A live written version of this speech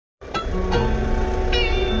What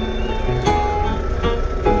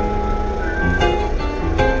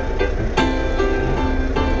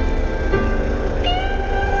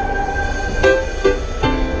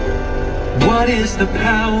is the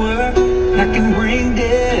power that can bring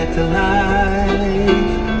death to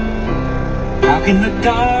life? How can the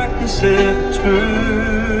darkness ever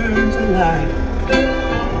turn to light?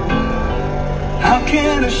 How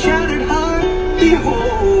can a shattered heart be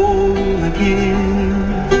whole again?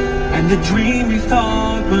 And the dream you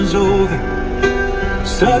thought was over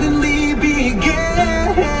suddenly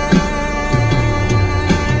began.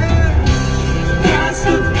 That's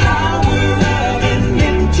the power of an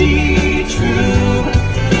empty truth.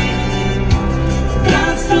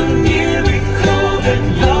 That's the miracle that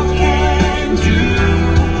love can do.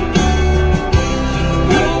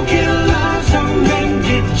 Broken lives are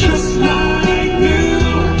mended just like new.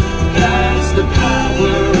 That's the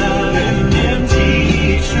power of an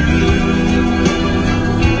empty truth.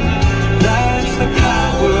 That's the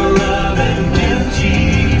power of an empty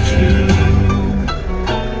truth.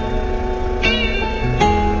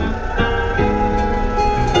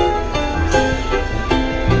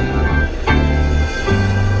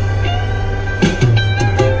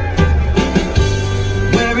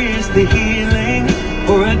 Where is the healing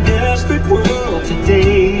for a desperate world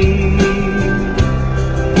today?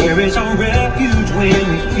 Where is our refuge when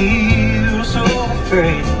we feel so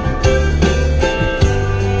afraid?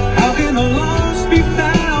 How can the lost be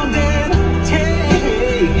found and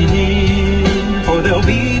taken in? For there'll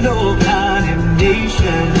be no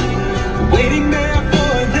condemnation waiting there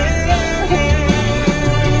for them.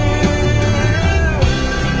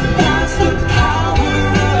 That's the power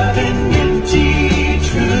of an empty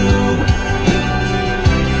truth.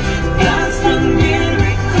 That's the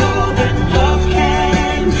miracle that love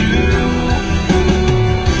can do.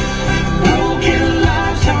 Broken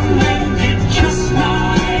lives are mended just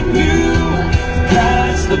like new.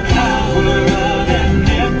 That's the power of an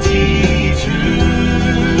empty truth.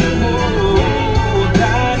 Oh,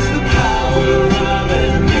 that's the power of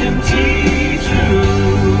an empty truth.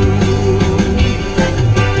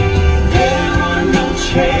 There are no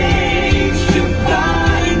chains to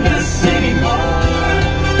bind us anymore.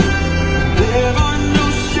 There are no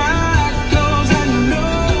shackles and no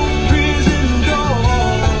prison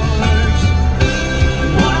doors.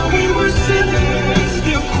 While we were sinners,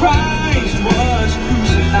 still Christ was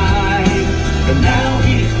crucified. And now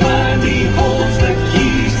he finally holds the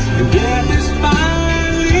keys, and death is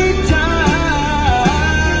finally done.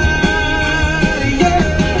 Yeah,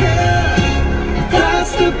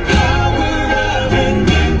 that's the power of an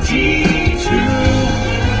empty truth.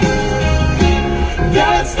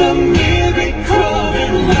 That's the miracle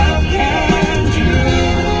that love can do.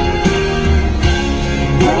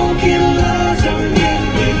 Broken lives are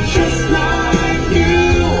mended just like you.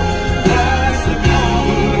 That's the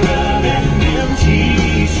power of an empty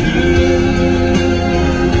truth.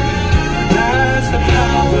 That's the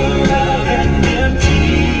power of an empty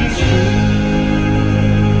truth.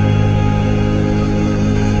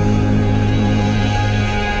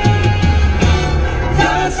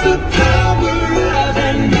 That's the power of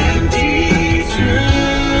an empty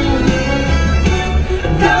truth.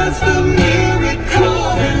 That's the miracle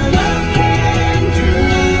that love can do.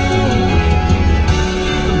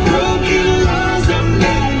 Broken lives are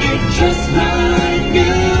mended just like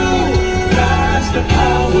new. That's the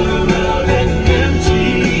power of an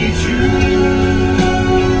empty truth.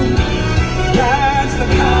 That's the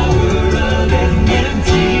power of an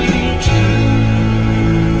empty truth.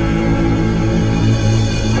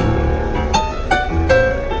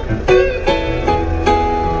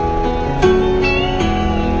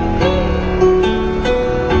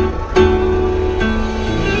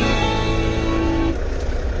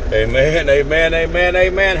 Amen, amen, amen,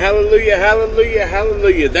 amen. Hallelujah, hallelujah,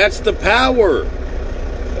 hallelujah. That's the power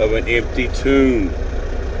of an empty tomb.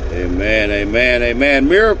 Amen, amen, amen.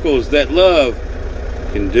 Miracles that love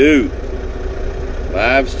can do.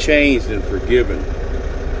 Lives changed and forgiven.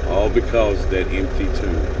 All because of that empty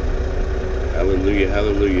tomb. Hallelujah,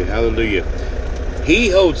 hallelujah, hallelujah. He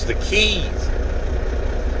holds the keys.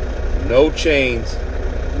 No chains,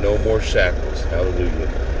 no more shackles. Hallelujah,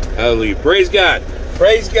 hallelujah. Praise God.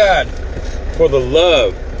 Praise God for the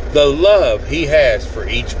love he has for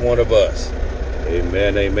each one of us.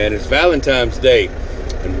 Amen, amen. It's Valentine's Day,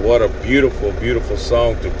 and what a beautiful, beautiful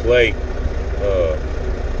song to play.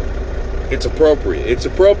 It's appropriate. It's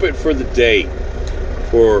appropriate for the day.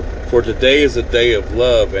 For today is a day of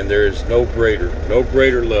love, and there is no greater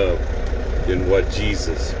love than what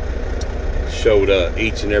Jesus showed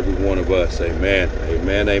each and every one of us. Amen,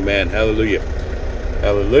 amen, amen. Hallelujah,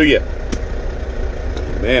 hallelujah.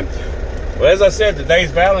 Amen. Well, as I said,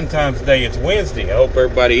 today's Valentine's Day. It's Wednesday. I hope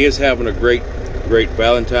everybody is having a great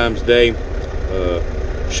Valentine's Day.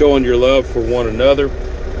 Showing your love for one another,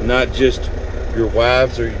 not just your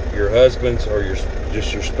wives or your husbands or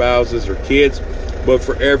just your spouses or kids, but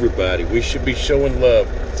for everybody. We should be showing love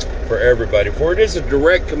for everybody. For it is a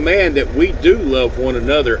direct command that we do love one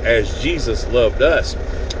another as Jesus loved us.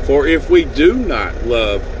 For if we do not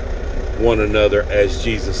love one another as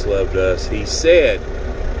Jesus loved us, he said,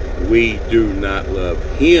 we do not love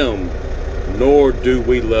him, nor do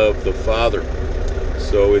we love the Father.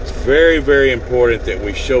 So it's very, very important that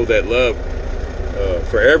we show that love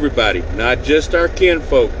for everybody, not just our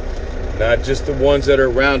kinfolk, not just the ones that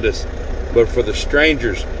are around us, but for the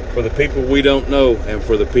strangers, for the people we don't know, and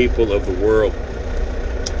for the people of the world,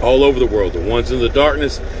 all over the world, the ones in the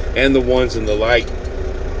darkness and the ones in the light.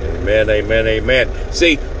 Amen, amen, amen.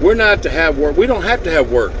 See, we're not to have work. We don't have to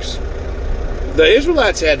have works. The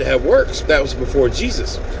Israelites had to have works. That was before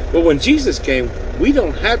Jesus. But when Jesus came, we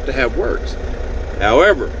don't have to have works.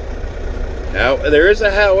 However, there is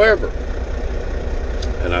a however,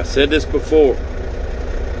 and I said this before,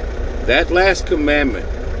 that last commandment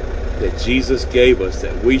that Jesus gave us,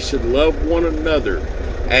 that we should love one another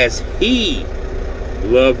as he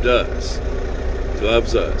loves us,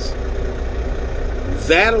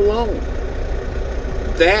 that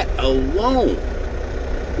alone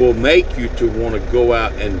will make you to want to go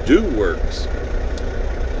out and do works.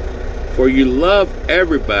 For you love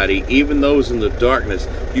everybody, even those in the darkness.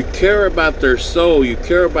 You care about their soul. You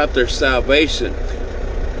care about their salvation.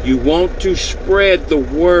 You want to spread the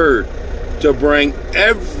word to bring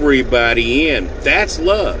everybody in. That's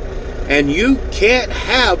love. And you can't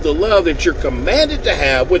have the love that you're commanded to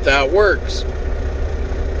have without works.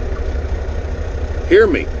 Hear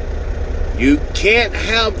me. You can't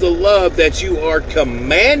have the love that you are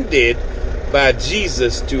commanded by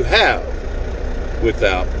Jesus to have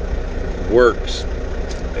without works.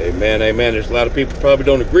 Amen, amen. There's a lot of people probably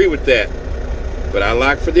don't agree with that, but I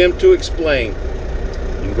like for them to explain.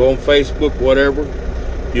 You can go on Facebook, whatever.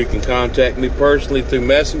 You can contact me personally through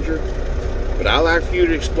Messenger, but I like for you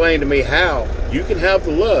to explain to me how you can have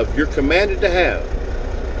the love you're commanded to have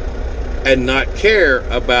and not care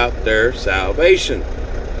about their salvation,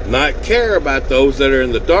 not care about those that are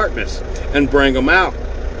in the darkness, and bring them out.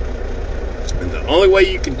 And the only way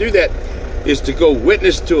you can do that is to go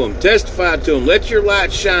witness to them, testify to them. Let your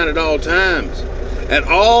light shine at all times. At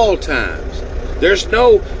all times. There's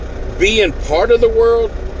no being part of the world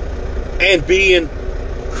and being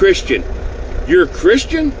Christian. You're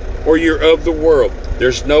Christian or you're of the world.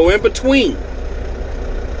 There's no in between.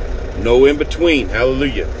 No in between.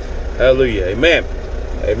 Hallelujah. Hallelujah. Amen.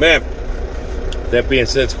 Amen. That being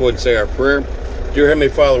said, let's go ahead and say our prayer. Dear Heavenly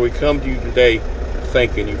Father, we come to you today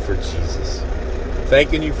thanking you for Jesus.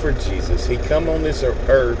 Thanking you for Jesus. He come on this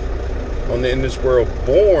earth, in this world,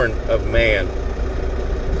 born of man,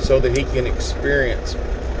 so that he can experience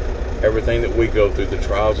everything that we go through, the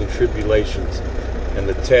trials and tribulations and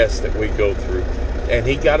the tests that we go through. And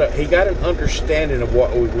he got an understanding of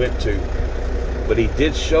what we went to. But he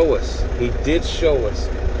did show us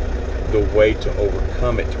the way to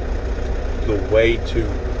overcome it. The way to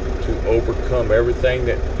overcome everything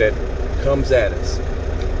that comes at us.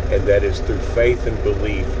 And that is through faith and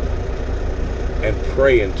belief and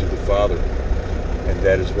praying to the Father. And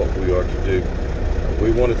that is what we are to do.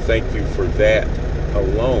 We want to thank you for that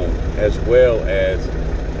alone, as well as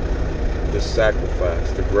the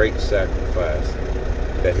sacrifice, the great sacrifice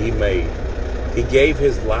that he made. He gave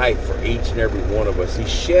his life for each and every one of us. He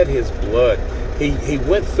shed his blood. He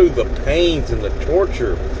went through the pains and the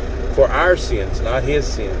torture for our sins, not his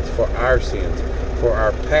sins, for our sins, for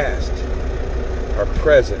our past, our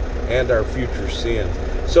present, and our future sins,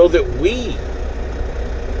 so that we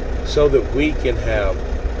can have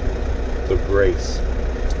the grace,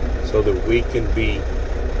 so that we can be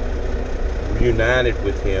united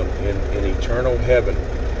with him in eternal heaven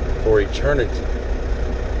for eternity.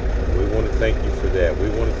 And we want to thank you for that. We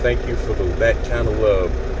want to thank you for that kind of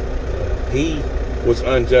love. He was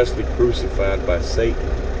unjustly crucified by Satan,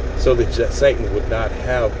 so that Satan would not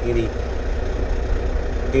have any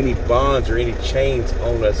bonds or any chains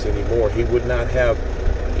on us anymore. He would not have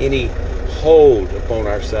any hold upon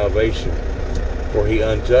our salvation, for he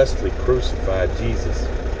unjustly crucified Jesus.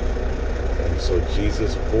 And so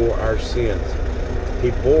Jesus bore our sins.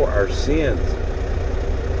 He bore our sins.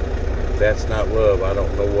 If that's not love, I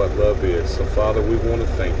don't know what love is. So Father, we want to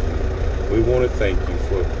thank you. We want to thank you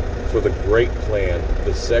for the great plan,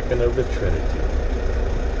 the second of the Trinity,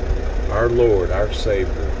 our Lord, our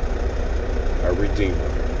Savior, our Redeemer,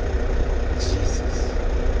 Jesus.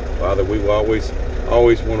 Father, we will always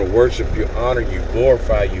always want to worship you, honor you,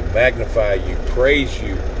 glorify you, magnify you, praise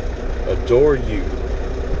you, adore you,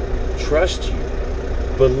 trust you,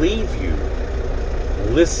 believe you,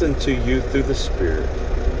 listen to you through the Spirit.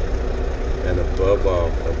 And above all,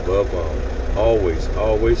 always,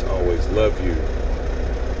 always, always love you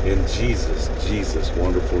in Jesus'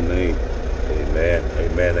 wonderful name. Amen,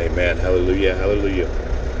 amen, amen. Hallelujah, hallelujah.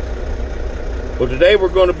 Well, today we're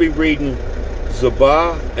going to be reading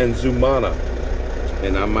Zebah and Zulmunna.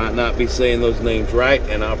 And I might not be saying those names right,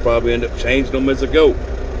 and I'll probably end up changing them as I go.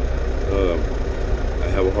 I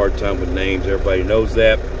have a hard time with names. Everybody knows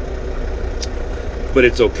that. But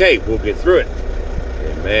it's okay. We'll get through it.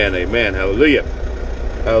 Amen, amen. Hallelujah.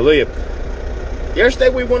 Hallelujah. Yesterday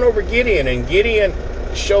we went over Gideon, and Gideon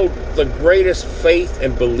showed the greatest faith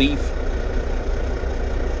and belief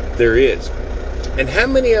there is. And how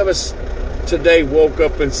many of us today woke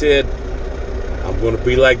up and said, I'm going to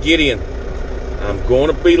be like Gideon. I'm going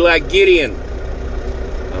to be like Gideon.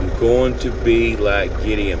 I'm going to be like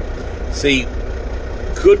Gideon. See,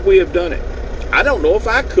 could we have done it? I don't know if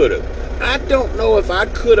I could have. I don't know if I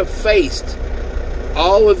could have faced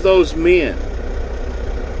all of those men.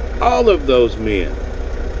 All of those men.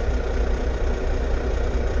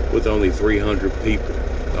 With only 300 people.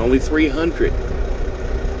 Only 300.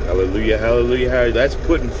 Hallelujah, hallelujah, hallelujah. That's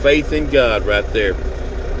putting faith in God right there.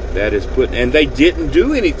 That is putting, and they didn't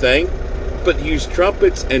do anything but use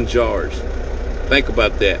trumpets and jars. Think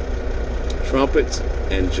about that. Trumpets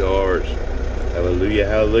and jars. Hallelujah,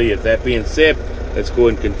 hallelujah. That being said, let's go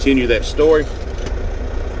and continue that story.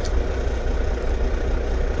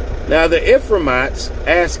 Now the Ephraimites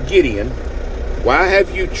asked Gideon, why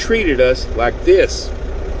have you treated us like this?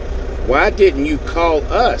 Why didn't you call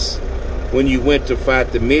us when you went to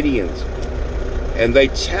fight the Midians? And they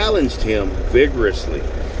challenged him vigorously.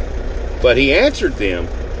 But he answered them,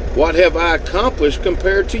 what have I accomplished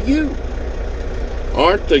compared to you?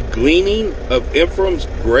 Aren't the gleaning of Ephraim's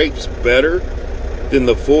grapes better than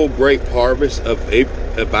the full grape harvest of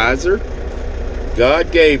Abiezer?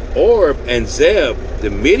 God gave Oreb and Zeb, the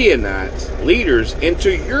Midianites, leaders,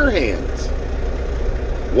 into your hands.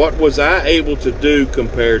 What was I able to do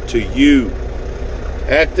compared to you?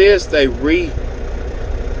 At this, their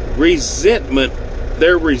resentment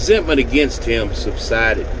against him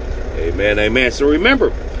subsided. Amen, amen. So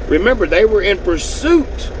remember, they were in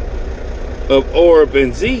pursuit of Oreb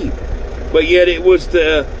and Zeb, but yet it was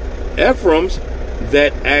the Ephraimites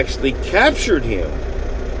that actually captured him.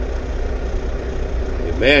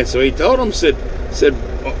 Amen. So he told them, said,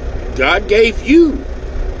 God gave you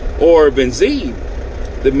Oreb and Zeb,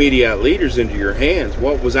 the Midian leaders, into your hands.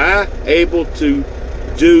 What was I able to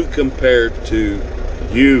do compared to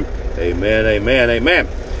you? Amen, amen, amen.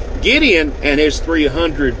 Gideon and his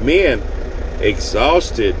 300 men,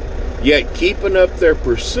 exhausted, yet keeping up their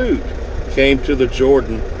pursuit, came to the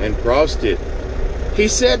Jordan and crossed it. He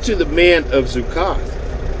said to the men of Zuccoth,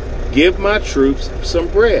 give my troops some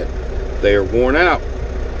bread. They are worn out,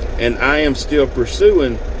 and I am still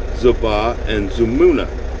pursuing Zebah and Zulmunna,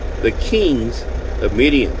 the kings of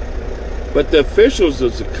Midian. But the officials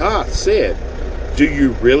of Zuccoth said, do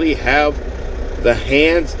you really have the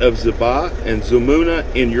hands of Zebah and Zulmunna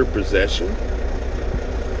in your possession?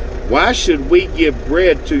 Why should we give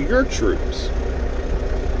bread to your troops?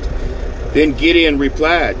 Then Gideon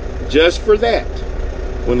replied, just for that,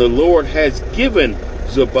 when the Lord has given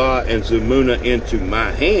Zebah and Zulmunna into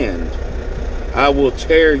my hand, I will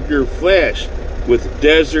tear your flesh with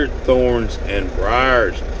desert thorns and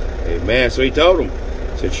briars. Amen. So he told them,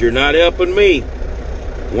 since you're not helping me,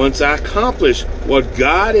 once I accomplish what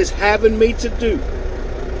God is having me to do,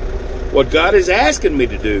 what God is asking me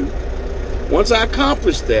to do, once I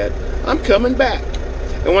accomplish that, I'm coming back.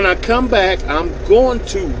 And when I come back, I'm going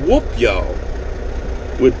to whoop y'all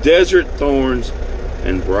with desert thorns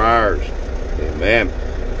and briars. Amen.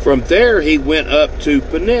 From there, he went up to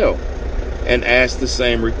Peniel and asked the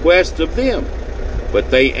same request of them.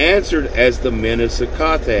 But they answered as the men of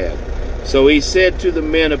Succoth had. So he said to the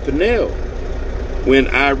men of Peniel, when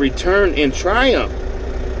I return in triumph,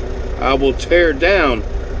 I will tear down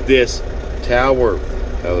this tower.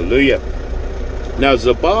 Hallelujah. Now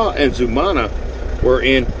Zebah and Zulmunna were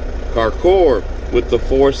in Karkor with the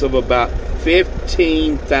force of about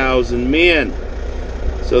 15,000 men.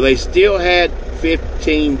 So they still had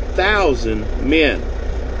 15,000 men.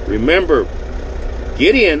 Remember,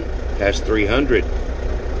 Gideon has 300.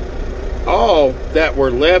 All that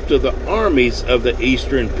were left of the armies of the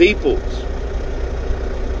eastern peoples.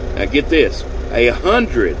 Now get this,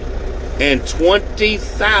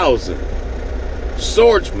 120,000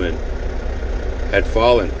 swordsmen had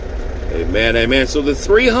fallen. Amen, amen. So the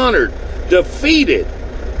 300 defeated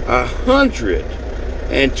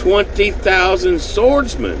 120,000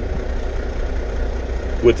 swordsmen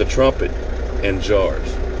with the trumpet and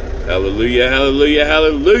jars. Hallelujah, hallelujah,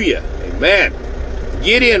 hallelujah. Amen.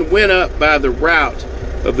 Gideon went up by the route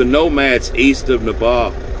of the nomads east of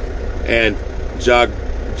Nabal and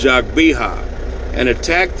Jogbehah and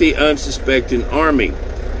attacked the unsuspecting army.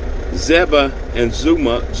 Zebah and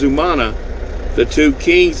Zulmunna, the two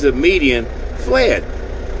kings of Midian, fled.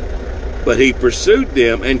 But he pursued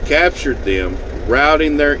them and captured them,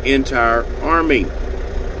 routing their entire army.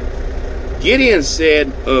 Gideon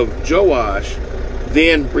said of Joash,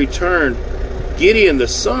 then returned. Gideon, the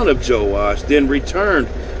son of Joash, then returned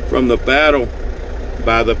from the battle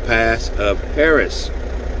by the pass of Heres.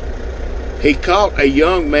 He caught a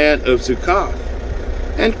young man of Succoth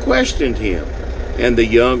and questioned him, and the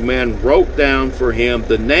young man wrote down for him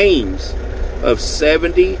the names of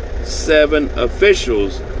 77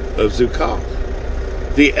 officials of Succoth,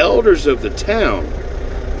 the elders of the town.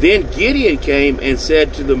 Then Gideon came and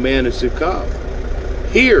said to the men of Succoth,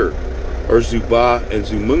 "Here are Zebah and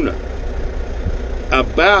Zulmunna,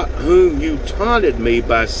 about whom you taunted me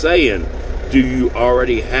by saying, 'Do you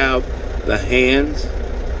already have the hands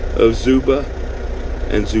of Zebah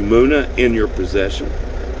and Zulmunna in your possession?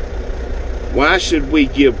 Why should we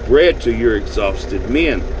give bread to your exhausted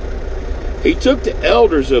men?'" He took the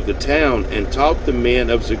elders of the town and taught the men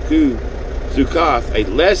of Succoth a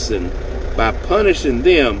lesson by punishing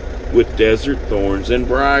them with desert thorns and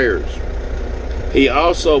briars. He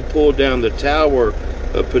also pulled down the tower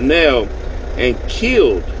of Peniel and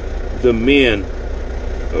killed the men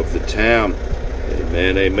of the town.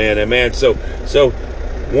 Amen, amen, amen. So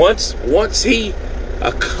once he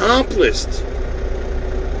accomplished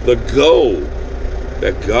the goal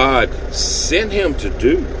that God sent him to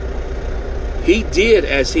do, he did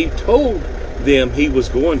as he told them he was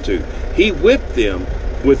going to. He whipped them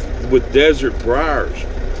with desert briars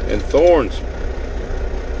and thorns.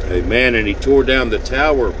 Amen. And he tore down the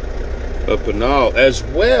tower of Peniel as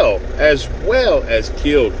well as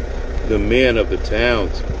killed the men of the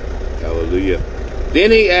towns. Hallelujah.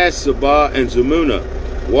 Then he asked Zebah and Zulmunna,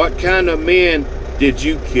 "What kind of men did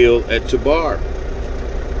you kill at Tabor?"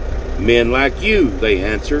 "Men like you," they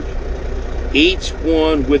answered, "each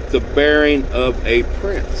one with the bearing of a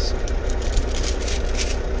prince."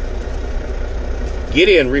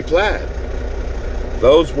 Gideon replied,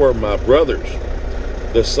 "Those were my brothers,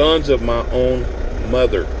 the sons of my own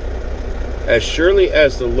mother. As surely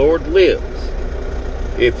as the Lord lives,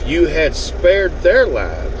 if you had spared their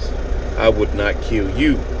lives, I would not kill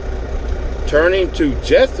you." Turning to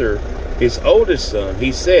Jether, his oldest son,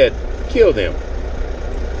 he said, "Kill them."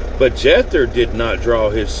 But Jether did not draw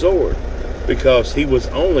his sword, because he was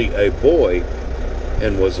only a boy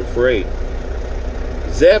and was afraid.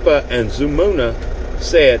 Zebah and Zulmunna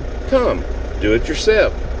said, "Come, do it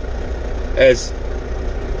yourself. As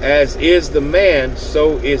is the man,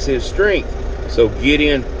 so is his strength." So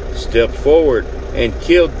Gideon stepped forward and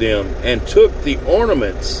killed them and took the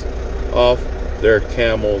ornaments off their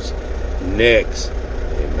camels' necks.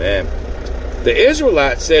 Amen. The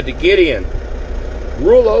Israelites said to Gideon,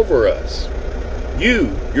 "Rule over us,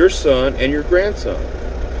 you, your son, and your grandson,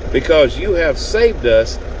 because you have saved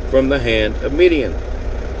us from the hand of Midian."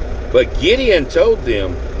 But Gideon told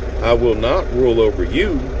them, "I will not rule over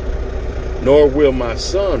you, nor will my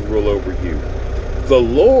son rule over you. The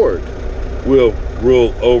Lord will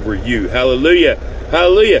rule over you." Hallelujah.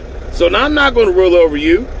 Hallelujah. So now I'm not going to rule over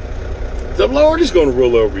you. The Lord is going to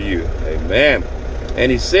rule over you. Amen. And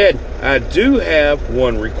he said, "I do have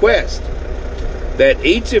one request, that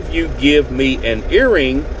each of you give me an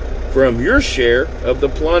earring from your share of the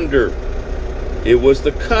plunder." It was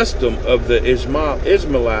the custom of the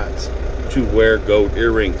Ishmaelites to wear gold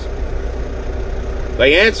earrings.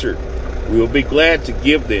 They answered, "We will be glad to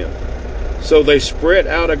give them." So they spread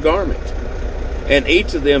out a garment, and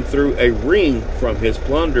each of them threw a ring from his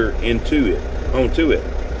plunder onto it.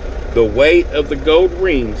 The weight of the gold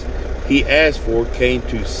rings he asked for came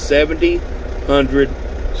to 700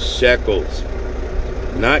 shekels,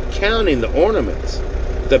 not counting the ornaments,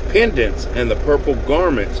 the pendants, and the purple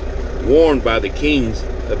garments worn by the kings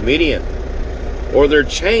of Midian, or their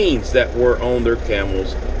chains that were on their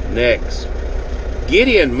camels' necks.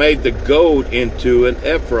 Gideon made the gold into an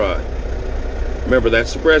ephod. Remember,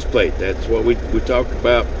 that's the breastplate. That's what we talked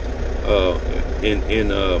about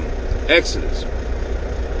in Exodus,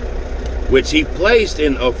 which he placed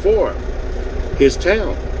in Ophrah, his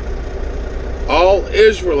town. All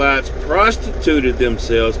Israelites prostituted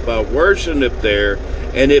themselves by worshiping it there,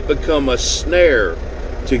 and it became a snare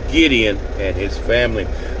to Gideon and his family.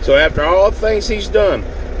 So after all the things he's done,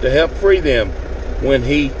 to help free them. When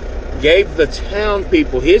he gave the town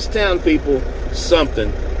people, his town people,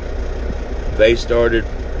 something, they started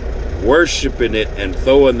worshiping it and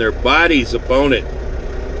throwing their bodies upon it,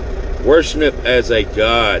 worshiping it as a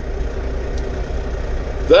god.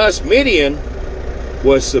 Thus Midian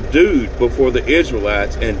was subdued before the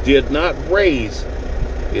Israelites and did not raise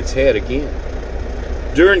its head again.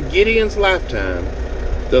 During Gideon's lifetime,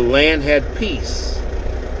 the land had peace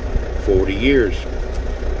 40 years.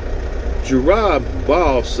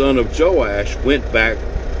 Jerubbaal, son of Joash, went back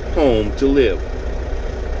home to live.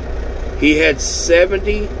 He had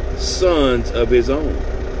 70 sons of his own,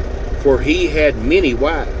 for he had many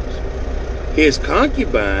wives. His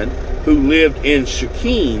concubine, who lived in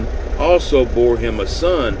Shechem, also bore him a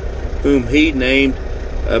son, whom he named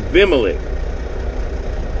Abimelech.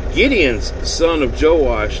 Gideon's son of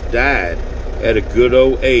Joash died at a good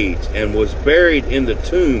old age, and was buried in the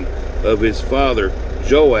tomb of his father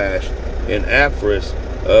Joash in Ephrath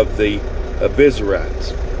of the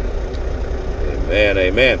Abiezrites. Amen,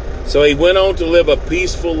 amen. So he went on to live a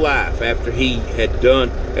peaceful life after he had done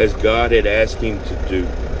as God had asked him to do.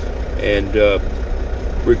 And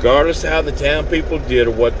regardless how the town people did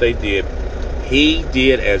or what they did, he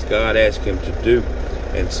did as God asked him to do.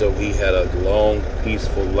 And so he had a long,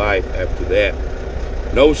 peaceful life after that.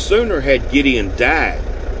 No sooner had Gideon died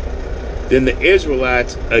than the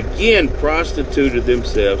Israelites again prostituted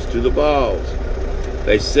themselves to the Baals.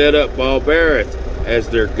 They set up Baal-berith as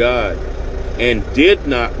their god, and did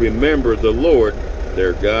not remember the Lord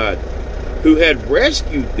their God, who had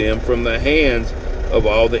rescued them from the hands of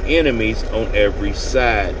all the enemies on every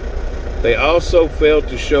side. They also failed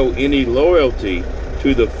to show any loyalty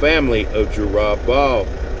to the family of Jerubbaal,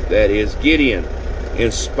 that is Gideon,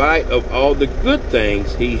 in spite of all the good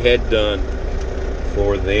things he had done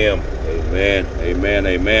for them. Amen, amen,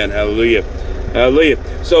 amen, hallelujah, hallelujah.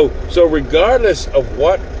 So regardless of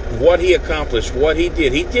what he accomplished, what he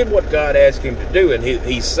did what God asked him to do, and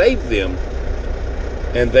he saved them,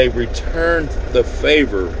 and they returned the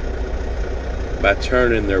favor by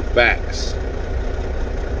turning their backs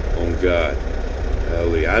on God.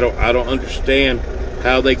 Hallelujah. I don't understand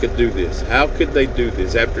how they could do this. How could they do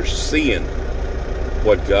this after seeing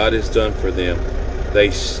what God has done for them? They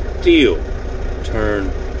still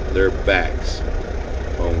turn their backs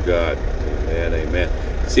on God. Amen,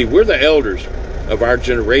 amen. See, we're the elders of our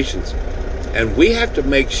generations, and we have to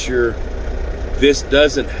make sure this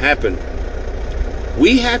doesn't happen.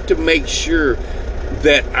 We have to make sure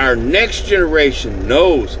that our next generation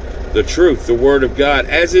knows the truth, the Word of God,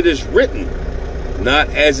 as it is written, not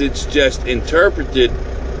as it's just interpreted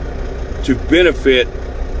to benefit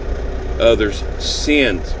others'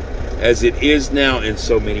 sins, as it is now in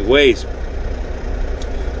so many ways.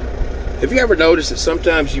 Have you ever noticed that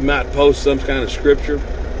sometimes you might post some kind of scripture,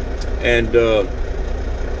 and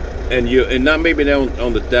not maybe not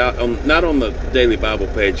on the daily Bible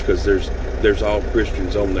page, because there's all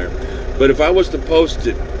Christians on there, but if I was to post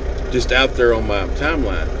it just out there on my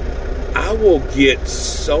timeline, I will get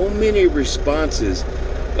so many responses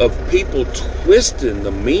of people twisting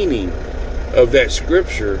the meaning of that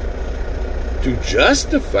scripture to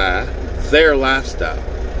justify their lifestyle.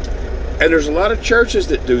 And there's a lot of churches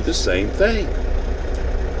that do the same thing.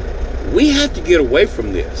 We have to get away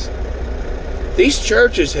from this. These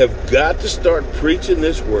churches have got to start preaching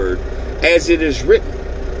this word as it is written,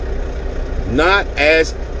 not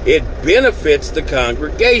as it benefits the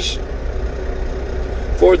congregation.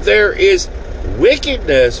 For there is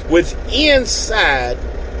wickedness within inside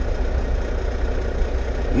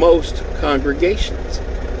most congregations.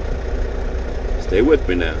 Stay with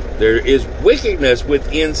me now. There is wickedness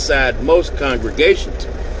within inside most congregations.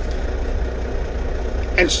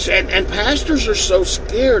 And pastors are so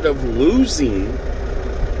scared of losing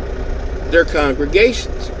their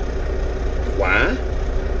congregations. Why?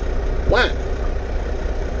 Why?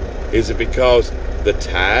 Is it because the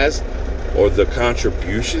tithes or the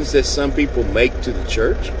contributions that some people make to the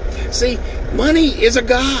church? See, money is a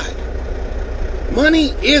god. Money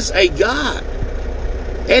is a god.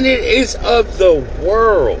 And it is of the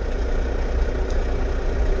world.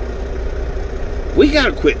 We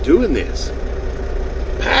got to quit doing this.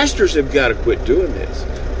 Pastors have got to quit doing this.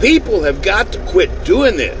 People have got to quit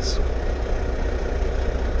doing this.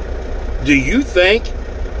 Do you think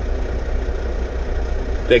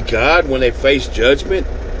that God, when they face judgment,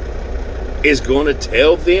 is going to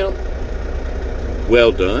tell them,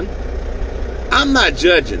 well done? I'm not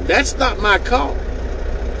judging. That's not my call.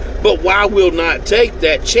 But I will not take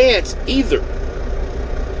that chance either.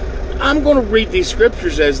 I'm going to read these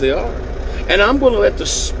scriptures as they are. And I'm going to let the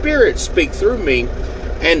Spirit speak through me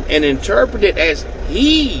and interpret it as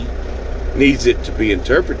he needs it to be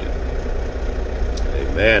interpreted.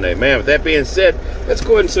 Amen, amen. With that being said, let's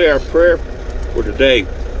go ahead and say our prayer for today.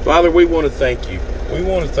 Father, we want to thank you. We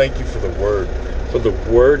want to thank you for the word. For the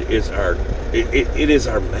word is it is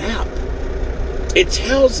our map. It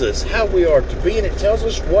tells us how we are to be, and it tells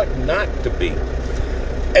us what not to be.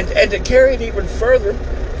 And to carry it even further,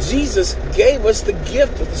 Jesus gave us the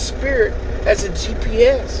gift of the Spirit as a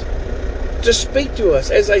GPS to speak to us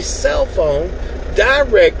as a cell phone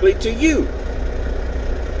directly to you.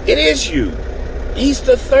 It is you. He's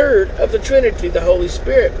the third of the Trinity, the Holy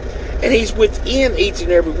Spirit, and he's within each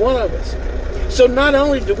and every one of us. So not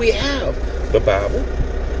only do we have the Bible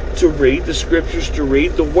to read, the scriptures to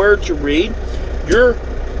read, the word to read, your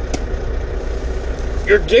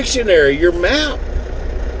dictionary, your map,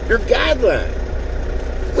 your guideline.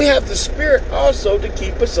 We have the Spirit also to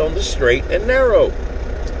keep us on the straight and narrow.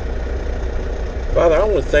 Father, I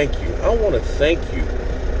want to thank you. I want to thank you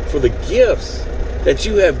for the gifts that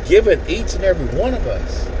you have given each and every one of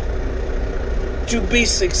us to be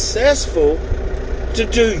successful, to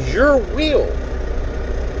do your will.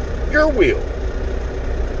 Your will.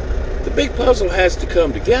 The big puzzle has to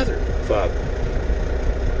come together, Father.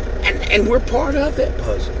 And we're part of that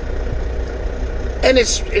puzzle. And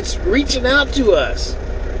it's reaching out to us.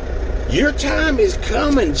 Your time is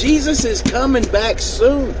coming. Jesus is coming back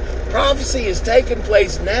soon. Prophecy is taking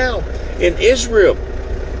place now in Israel.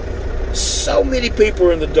 So many people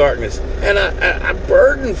are in the darkness, and I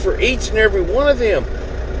burden for each and every one of them.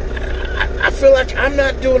 I feel like I'm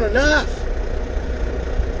not doing enough.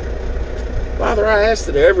 Father, I ask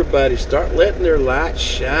that everybody start letting their light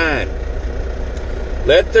shine.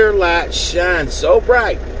 Let their light shine so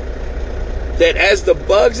bright that as the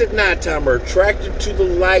bugs at nighttime are attracted to the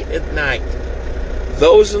light at night,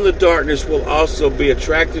 those in the darkness will also be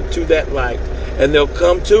attracted to that light, and they'll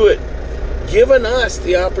come to it, giving us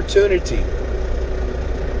the opportunity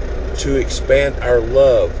to expand our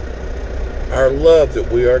love that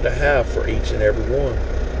we are to have for each and every one.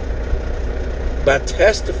 By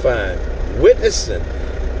testifying, witnessing,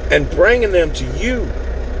 and bringing them to you.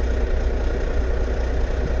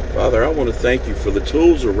 Father, I want to thank you for the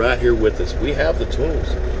tools are right here with us. We have the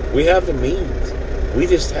tools. We have the means. We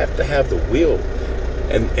just have to have the will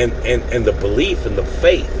and the belief and the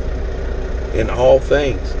faith in all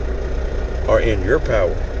things are in your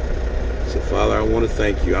power. So, Father, I want to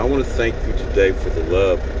thank you. I want to thank you today for the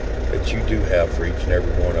love that you do have for each and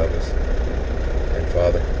every one of us. And,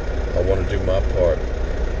 Father, I want to do my part.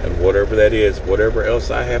 And whatever that is, whatever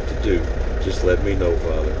else I have to do, just let me know,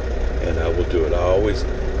 Father, and I will do it. I always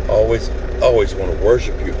want to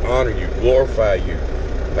worship you, honor you, glorify you,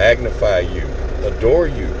 magnify you, adore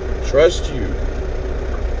you, trust you,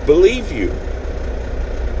 believe you,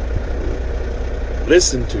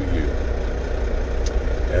 listen to you,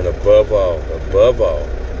 and above all,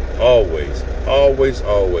 always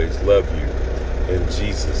love you in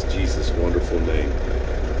Jesus' wonderful name.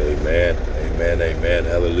 Amen, amen, amen.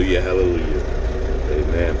 Hallelujah, hallelujah.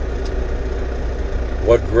 Amen.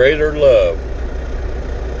 What greater love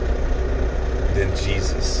than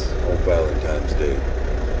Jesus on Valentine's Day?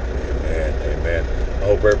 Amen, amen. I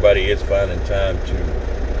hope everybody is finding time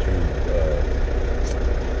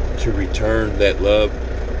to return that love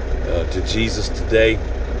to Jesus today,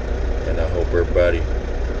 and I hope everybody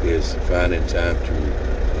is finding time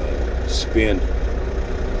to spend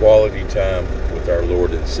quality time with our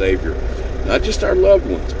Lord and Savior. Not just our loved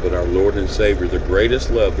ones, but our Lord and Savior, the greatest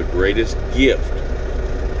love, the greatest gift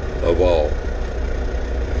of all.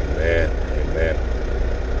 Amen, amen.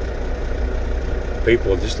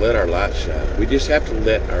 People, just let our light shine. We just have to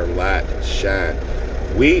let our light shine.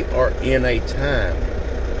 We are in a time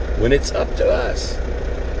when it's up to us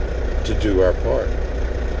to do our part.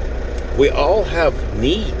 We all have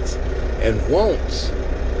needs and wants,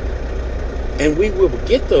 and we will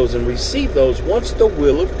get those and receive those once the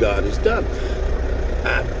will of God is done.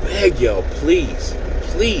 I beg y'all, please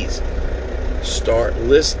start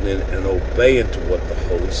listening and obeying to what the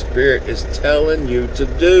Holy Spirit is telling you to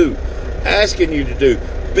do, asking you to do.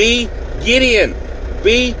 Be Gideon.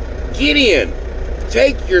 Be Gideon.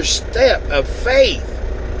 Take your step of faith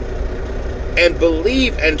and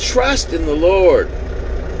believe and trust in the Lord.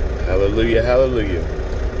 Hallelujah, hallelujah.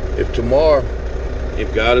 If tomorrow,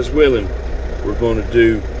 if God is willing, we're going to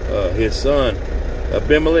do his son,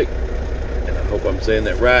 Abimelech, and I hope I'm saying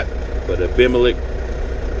that right, but Abimelech,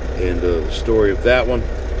 and the story of that one,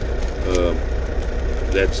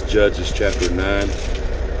 that's Judges chapter 9.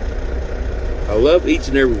 I love each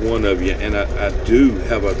and every one of you, and I do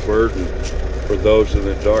have a burden for those in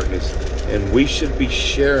the darkness, and we should be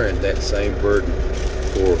sharing that same burden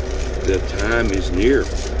for the time is near,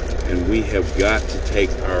 and we have got to take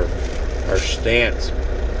our stance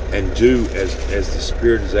and do as the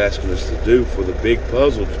Spirit is asking us to do for the big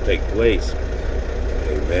puzzle to take place.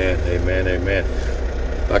 Amen, amen,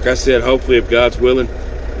 amen. Like I said, hopefully, if God's willing,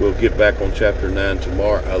 we'll get back on chapter 9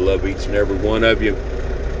 tomorrow. I love each and every one of you,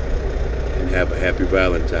 and have a happy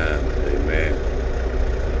Valentine. Amen.